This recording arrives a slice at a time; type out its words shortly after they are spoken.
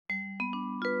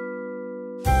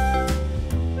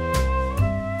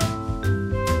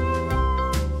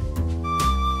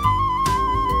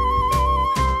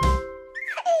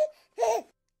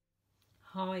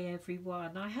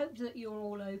everyone. I hope that you're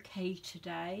all okay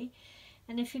today,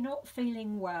 and if you're not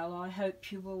feeling well, I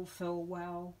hope you will feel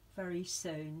well very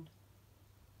soon.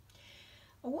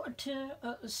 I wanted to,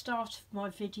 at the start of my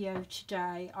video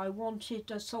today, I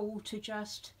wanted us all to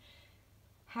just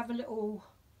have a little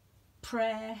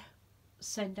prayer,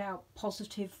 send out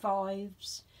positive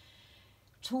vibes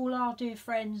to all our dear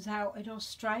friends out in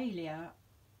Australia.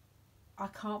 I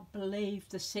can't believe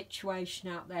the situation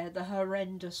out there, the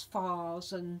horrendous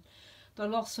fires and the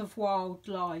loss of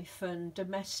wildlife and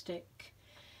domestic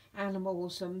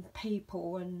animals and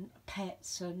people and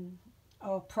pets and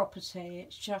our property.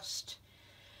 It's just,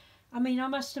 I mean, I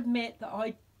must admit that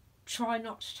I try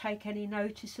not to take any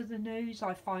notice of the news.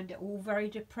 I find it all very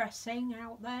depressing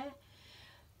out there.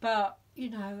 But,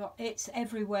 you know, it's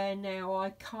everywhere now.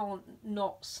 I can't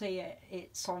not see it.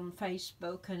 It's on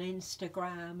Facebook and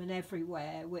Instagram and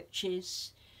everywhere, which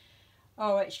is,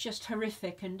 oh, it's just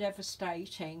horrific and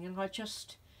devastating. And I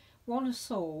just want us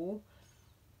all,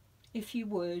 if you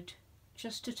would,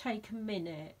 just to take a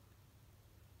minute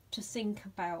to think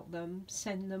about them,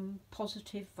 send them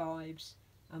positive vibes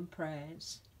and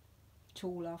prayers to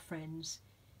all our friends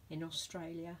in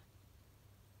Australia.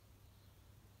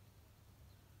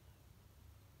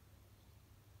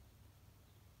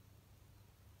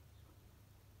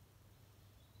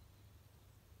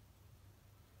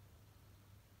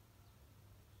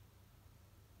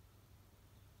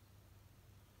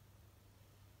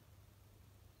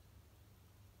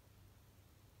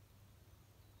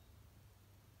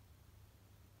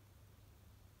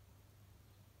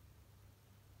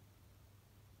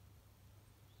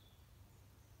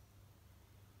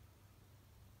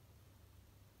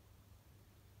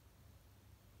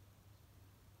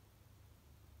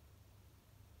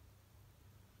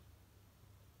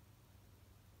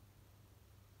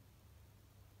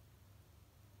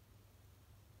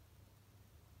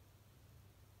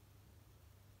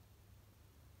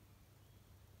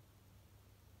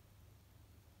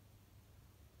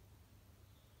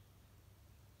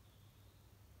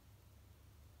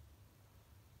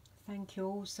 Thank you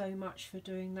all so much for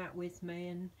doing that with me,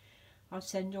 and I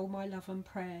send all my love and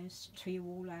prayers to you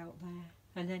all out there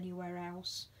and anywhere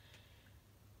else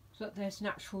that there's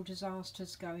natural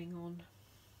disasters going on.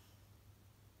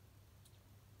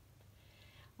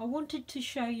 I wanted to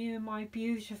show you my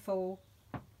beautiful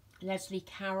Leslie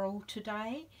Carroll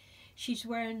today. She's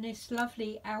wearing this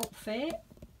lovely outfit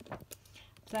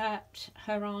that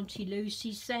her Auntie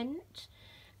Lucy sent.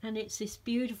 And it's this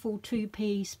beautiful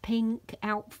two-piece pink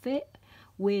outfit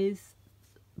with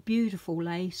beautiful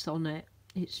lace on it.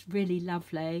 It's really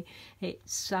lovely.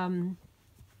 It's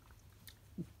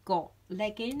got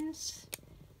leggings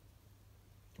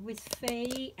with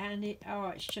feet, and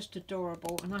it's just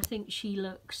adorable. And I think she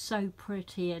looks so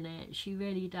pretty in it. She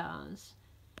really does.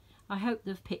 I hope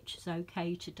the picture's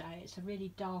okay today. It's a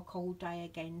really dark old day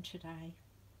again today.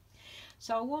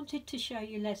 So I wanted to show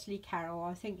you Leslie Carroll.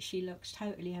 I think she looks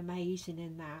totally amazing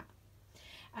in that.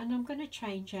 And I'm going to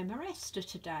change Emma Esther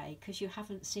today because you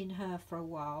haven't seen her for a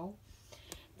while.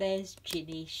 There's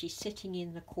Ginny. She's sitting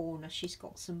in the corner. She's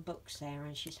got some books there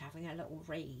and she's having a little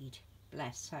read.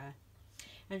 Bless her.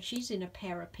 And she's in a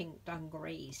pair of pink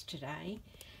dungarees today.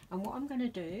 And what I'm going to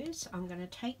do is I'm going to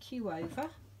take you over.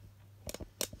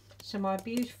 So my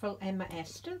beautiful Emma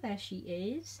Esther, there she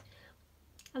is.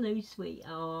 Hello,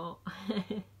 sweetheart.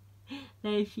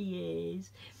 There she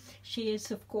is. She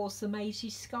is, of course, the Miazie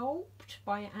sculpt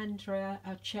by Andrea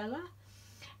Archello.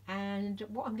 And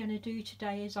what I'm going to do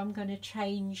today is I'm going to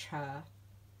change her.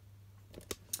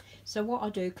 So what I'll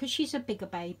do, because she's a bigger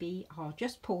baby, I'll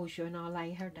just pause you and I'll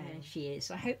lay her down. There she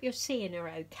is. I hope you're seeing her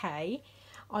okay.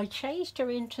 I changed her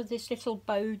into this little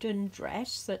Boden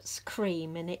dress that's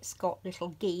cream, and it's got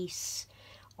little geese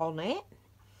on it.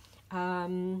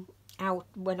 Out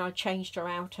when I changed her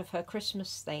out of her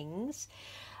Christmas things,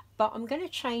 but I'm going to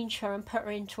change her and put her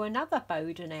into another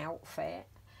Boden outfit,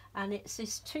 and it's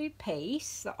this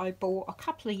two-piece that I bought a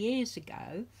couple of years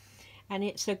ago, and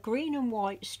it's a green and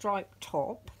white striped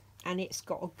top, and it's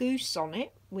got a goose on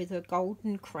it with a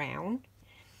golden crown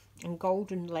and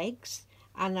golden legs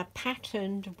and a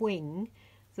patterned wing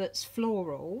that's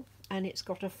floral, and it's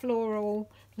got a floral,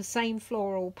 the same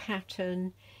floral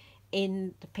pattern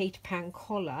in the Peter Pan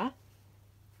collar,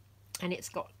 and it's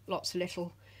got lots of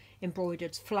little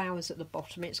embroidered flowers at the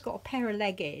bottom. It's got a pair of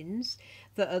leggings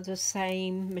that are the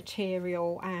same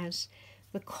material as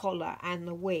the collar and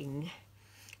the wing.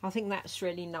 I think that's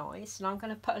really nice, and I'm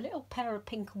going to put a little pair of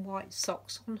pink and white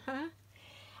socks on her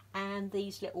and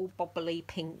these little bobbly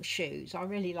pink shoes. I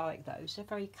really like those. They're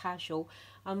very casual,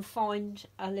 and find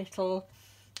a little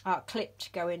clip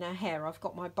to go in her hair. I've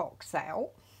got my box out.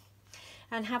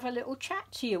 and have a little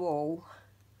chat to you all.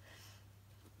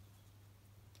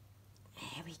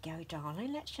 There we go,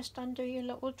 darling. Let's just undo your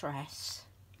little dress.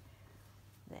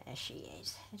 There she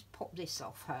is. Let's pop this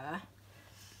off her.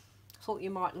 Thought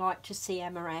you might like to see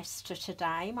Emma Esther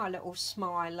today, my little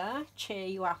smiler. Cheer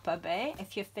you up a bit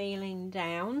if you're feeling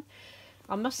down.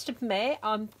 I must admit,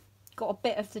 I've got a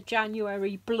bit of the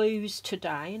January blues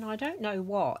today, and I don't know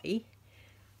why.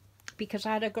 Because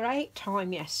I had a great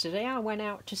time yesterday. I went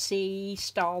out to see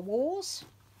Star Wars.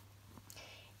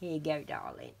 Here you go,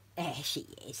 darling. There she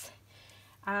is.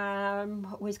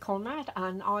 With Conrad,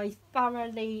 and I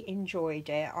thoroughly enjoyed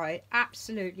it. I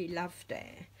absolutely loved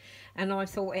it, and I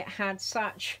thought it had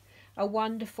such a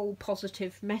wonderful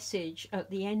positive message at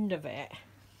the end of it,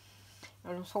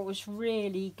 and I thought it was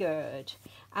really good,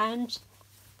 and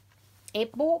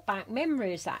it brought back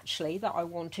memories actually that I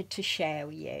wanted to share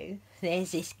with you.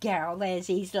 There's this girl, there's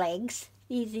his legs,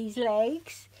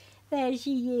 there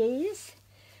she is,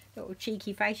 little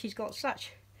cheeky face. She's got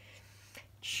such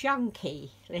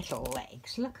chunky little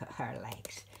legs. Look at her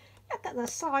legs. Look at the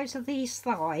size of these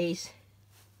thighs.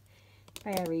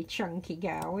 Very chunky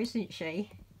girl, isn't she?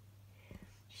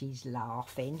 She's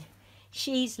laughing.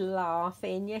 She's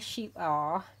laughing. Yes, you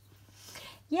are.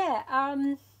 Yeah,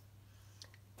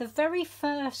 the very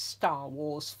first Star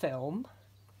Wars film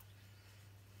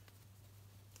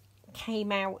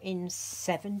came out in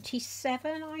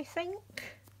 77, I think.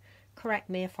 Correct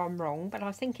me if I'm wrong, but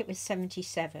I think it was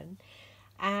 77.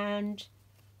 And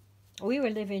we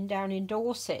were living down in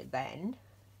Dorset then.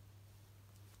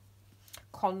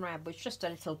 Conrad was just a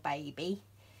little baby.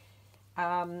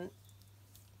 And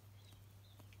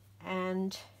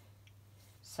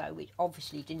so we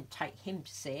obviously didn't take him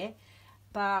to see it.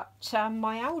 But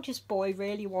my oldest boy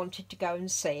really wanted to go and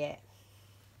see it.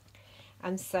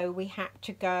 And so we had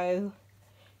to go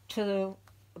to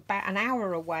about an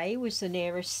hour away was the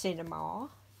nearest cinema.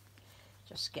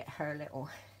 Just get her little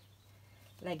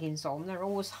leggings on. They're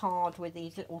always hard with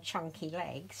these little chunky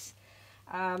legs.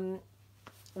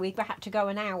 We had to go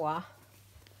an hour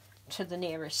to the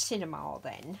nearest cinema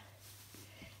then.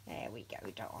 There we go,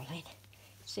 darling.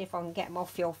 See if I can get them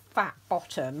off your fat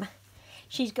bottom.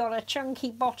 She's got a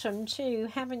chunky bottom too,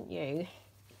 haven't you?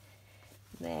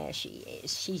 There she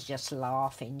is. She's just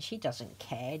laughing. She doesn't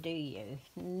care, do you?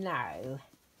 No.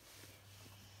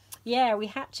 Yeah, we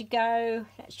had to go.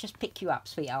 Let's just pick you up,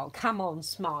 sweetheart. Come on,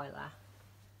 Smiler.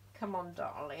 Come on,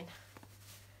 darling.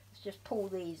 Let's just pull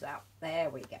these up. There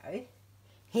we go.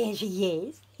 Here she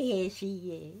is. Here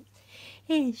she is.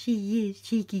 Here she is,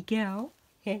 cheeky girl.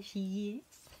 Here she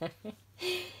is.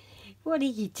 What are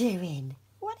you doing?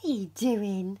 What are you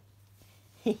doing?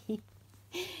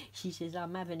 She says,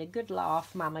 I'm having a good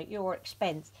laugh, Mum, at your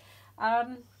expense.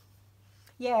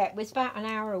 Yeah, it was about an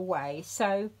hour away.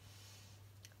 So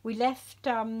we left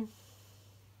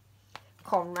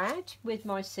Conrad with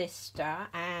my sister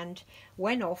and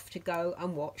went off to go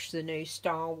and watch the new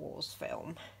Star Wars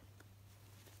film.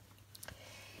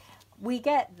 We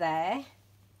get there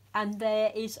and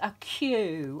there is a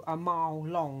queue a mile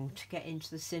long to get into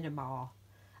the cinema,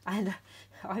 and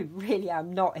I really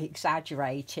am not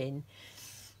exaggerating.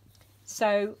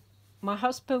 So my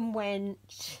husband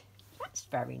went, that's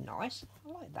very nice,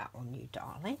 I like that on you,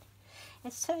 darling.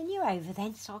 Let's turn you over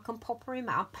then so I can popper him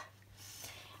up.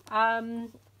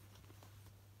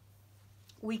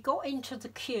 We got into the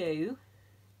queue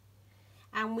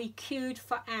and we queued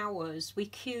for hours. We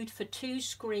queued for 2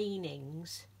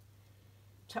 screenings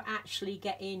to actually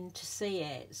get in to see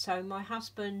it. So my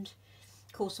husband,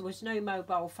 of course there was no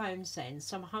mobile phones then,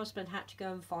 so my husband had to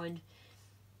go and find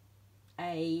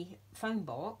a phone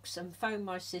box and phone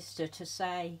my sister to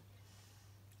say,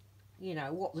 you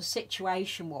know, what the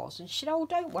situation was. And she said, oh,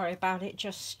 don't worry about it,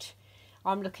 just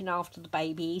I'm looking after the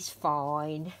baby, he's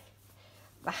fine.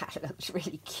 That looks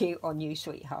really cute on you,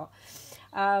 sweetheart.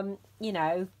 You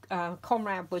know,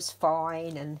 Conrad was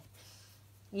fine, and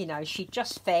you know, she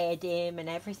just fed him and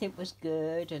everything was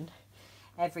good and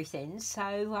everything.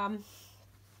 So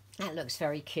that looks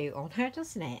very cute on her,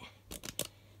 doesn't it?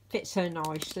 Fits her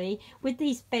nicely. With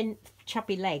these bent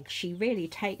chubby legs, she really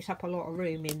takes up a lot of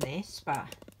room in this, but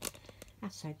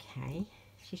that's okay.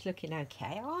 She's looking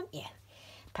okay, aren't you?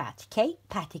 Patty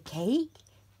cake,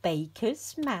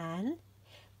 baker's man.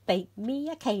 Bake me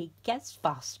a cake as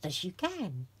fast as you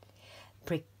can.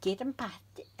 Prick it and pat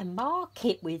it and mark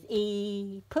it with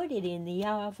E. Put it in the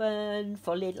oven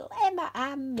for little Emma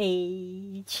and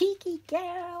me. Cheeky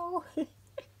girl.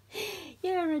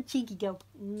 You're a cheeky girl.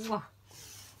 Mwah.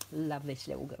 Love this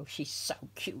little girl. She's so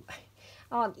cute.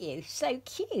 Aren't you? So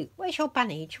cute. Where's your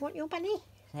bunny? Do you want your bunny?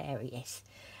 There he is.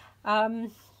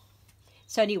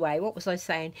 So anyway, what was I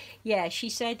saying? Yeah, she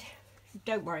said,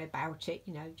 don't worry about it,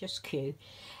 you know, just queue.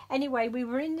 Anyway, we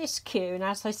were in this queue, and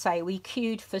as I say, we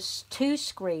queued for 2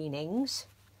 screenings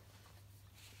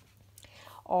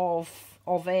of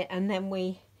it, and then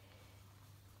we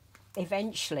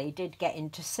eventually did get in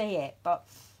to see it. But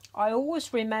I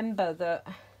always remember that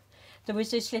there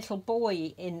was this little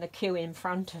boy in the queue in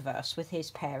front of us with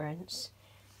his parents,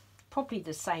 probably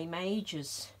the same age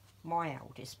as my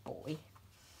eldest boy,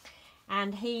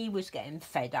 and he was getting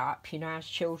fed up, you know, as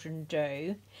children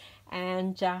do,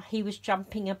 and he was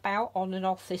jumping about on and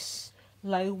off this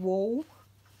low wall,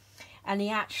 and he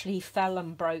actually fell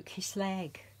and broke his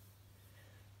leg.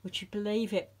 Would you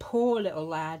believe it? Poor little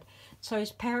lad. So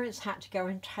his parents had to go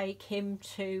and take him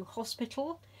to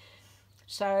hospital.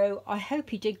 So I hope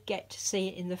he did get to see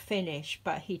it in the finish,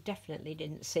 but he definitely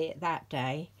didn't see it that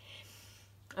day.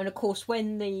 And of course,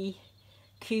 when the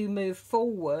queue moved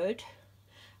forward,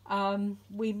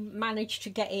 we managed to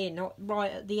get in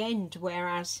right at the end,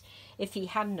 whereas if he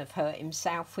hadn't have hurt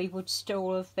himself, we would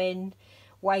still have been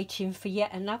waiting for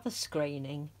yet another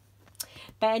screening.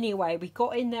 But anyway, we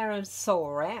got in there and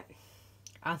saw it.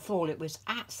 I thought it was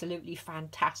absolutely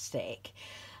fantastic,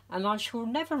 and I shall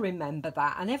never remember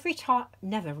that, and every time,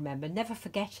 never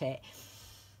forget it.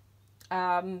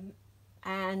 And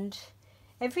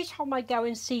every time I go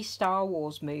and see Star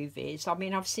Wars movies, I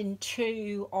mean, I've seen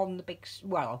 2 on the big,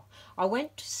 well, I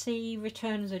went to see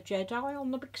Return of the Jedi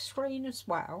on the big screen as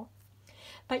well.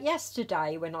 But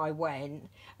yesterday when I went,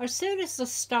 as soon as the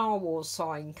Star Wars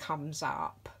sign comes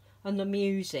up and the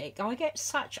music, I get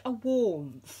such a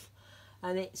warmth,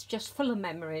 and it's just full of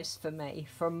memories for me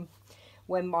from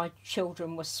when my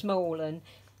children were small, and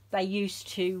they used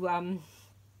to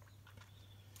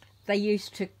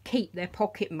keep their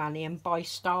pocket money and buy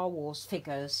Star Wars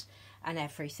figures and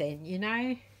everything, you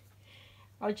know.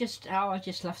 I just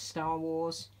love Star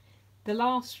Wars. The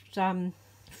last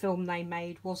film they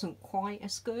made wasn't quite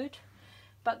as good,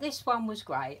 but this one was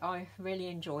great. I really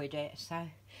enjoyed it. So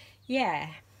yeah,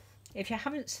 if you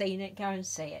haven't seen it, go and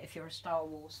see it if you're a Star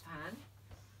Wars fan.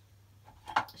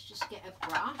 Let's just get a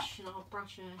brush and I'll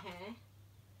brush her hair.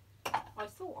 I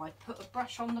thought I'd put a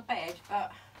brush on the bed,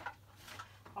 but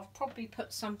I've probably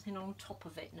put something on top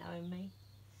of it, knowing me.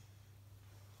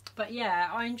 But yeah,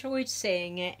 I enjoyed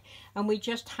seeing it, and we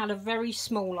just had a very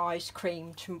small ice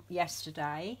cream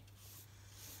yesterday.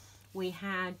 We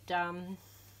had,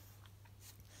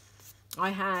 I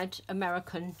had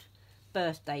American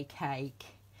birthday cake.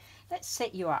 Let's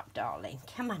sit you up, darling.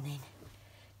 Come on in.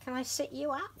 Can I sit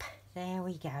you up? There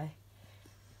we go.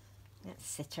 Let's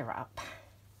sit her up.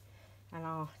 And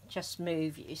I'll just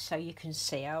move you so you can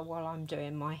see her while I'm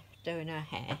doing her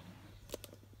hair.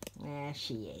 There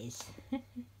she is.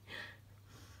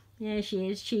 There she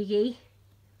is, cheeky.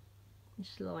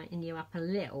 Just lighten you up a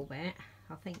little bit.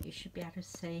 I think you should be able to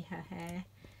see her hair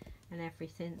and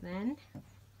everything then.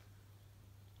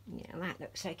 Yeah, that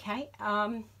looks okay.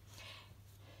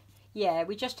 Yeah,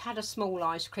 we just had a small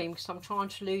ice cream because I'm trying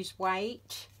to lose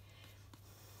weight.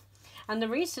 And the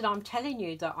reason I'm telling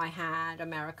you that I had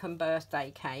American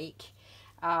birthday cake,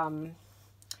 and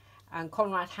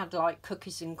Conrad had like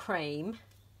cookies and cream,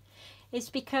 is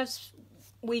because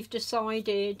we've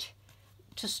decided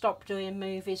to stop doing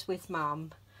movies with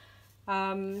Mum.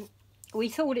 We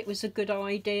thought it was a good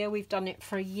idea. We've done it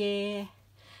for a year,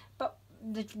 but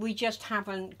we just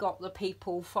haven't got the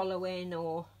people following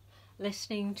or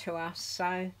listening to us.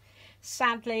 So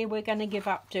sadly, we're going to give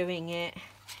up doing it.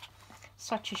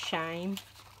 Such a shame,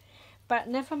 but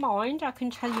never mind. I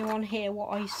can tell you on here what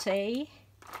I see,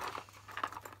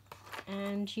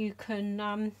 and you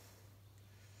can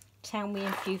tell me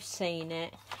if you've seen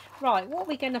it. Right, what are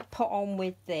we going to put on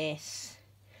with this?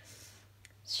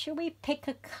 Shall we pick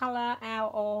a colour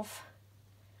out of?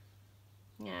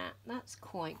 Yeah, that's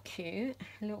quite cute.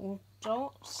 Little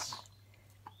dots,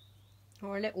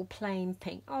 or a little plain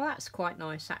pink. Oh, that's quite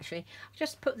nice actually. I've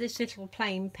just put this little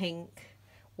plain pink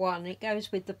one. It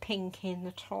goes with the pink in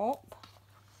the top.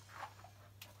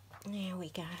 There we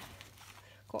go.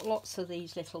 Got lots of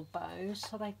these little bows,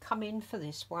 so they come in for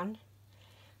this one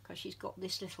because she's got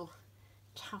this little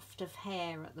tuft of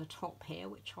hair at the top here,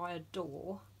 which I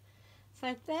adore.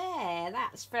 So there,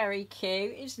 that's very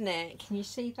cute, isn't it? Can you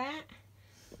see that?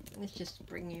 Let's just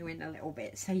bring you in a little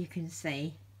bit so you can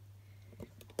see.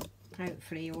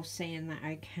 Hopefully you're seeing that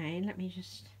okay. Let me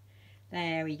just,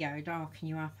 there we go, darken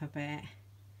you up a bit.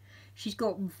 She's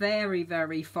got very,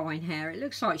 very fine hair. It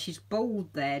looks like she's bald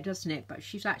there, doesn't it? But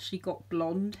she's actually got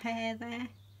blonde hair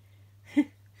there.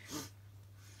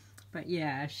 But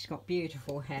yeah, she's got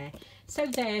beautiful hair. So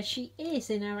there she is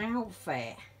in her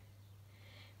outfit.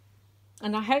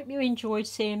 And I hope you enjoyed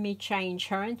seeing me change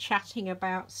her and chatting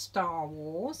about Star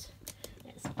Wars.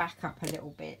 Let's back up a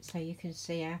little bit so you can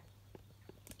see her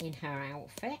in her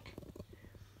outfit.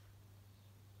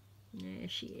 There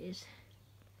she is.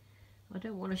 I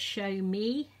don't want to show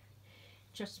me,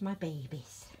 just my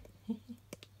babies.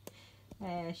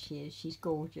 There she is. She's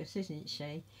gorgeous, isn't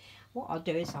she? What I'll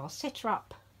do is I'll sit her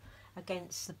up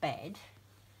against the bed.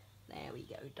 There we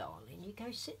go, darling. You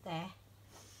go sit there.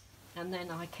 And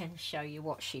then I can show you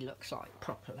what she looks like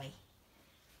properly.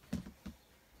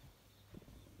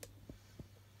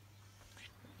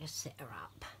 Just sit her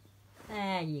up.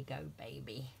 There you go,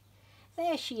 baby.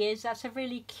 There she is. That's a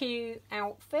really cute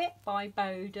outfit by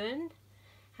Boden.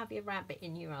 Have your rabbit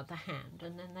in your other hand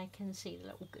and then they can see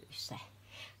the little goose there.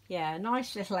 Yeah,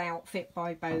 nice little outfit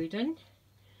by Boden.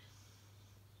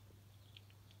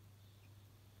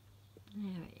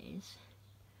 There it is.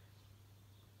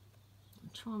 I'm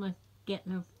trying to get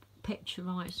the picture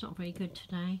right. It's not very good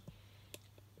today.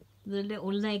 The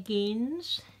little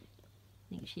leggings.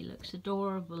 I think she looks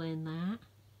adorable in that.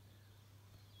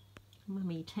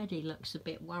 Mummy Teddy looks a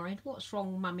bit worried. What's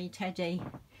wrong, Mummy Teddy?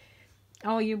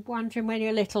 Oh, you're wondering where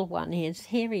your little one is.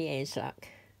 Here he is, look.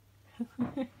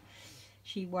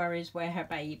 She worries where her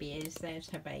baby is. There's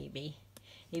her baby.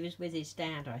 He was with his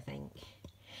dad, I think.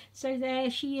 So there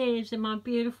she is in my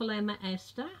beautiful Emma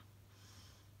Esther.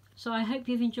 So I hope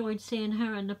you've enjoyed seeing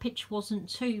her and the pitch wasn't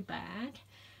too bad.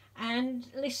 And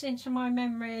listening to my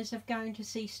memories of going to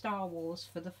see Star Wars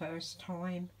for the first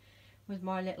time with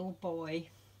my little boy.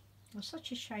 It was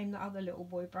such a shame that other little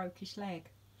boy broke his leg.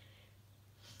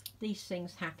 These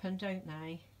things happen, don't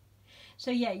they?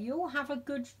 So yeah, you all have a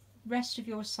good rest of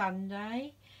your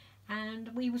Sunday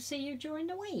and we will see you during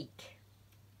the week.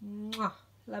 Mwah.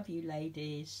 Love you,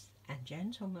 ladies and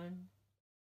gentlemen.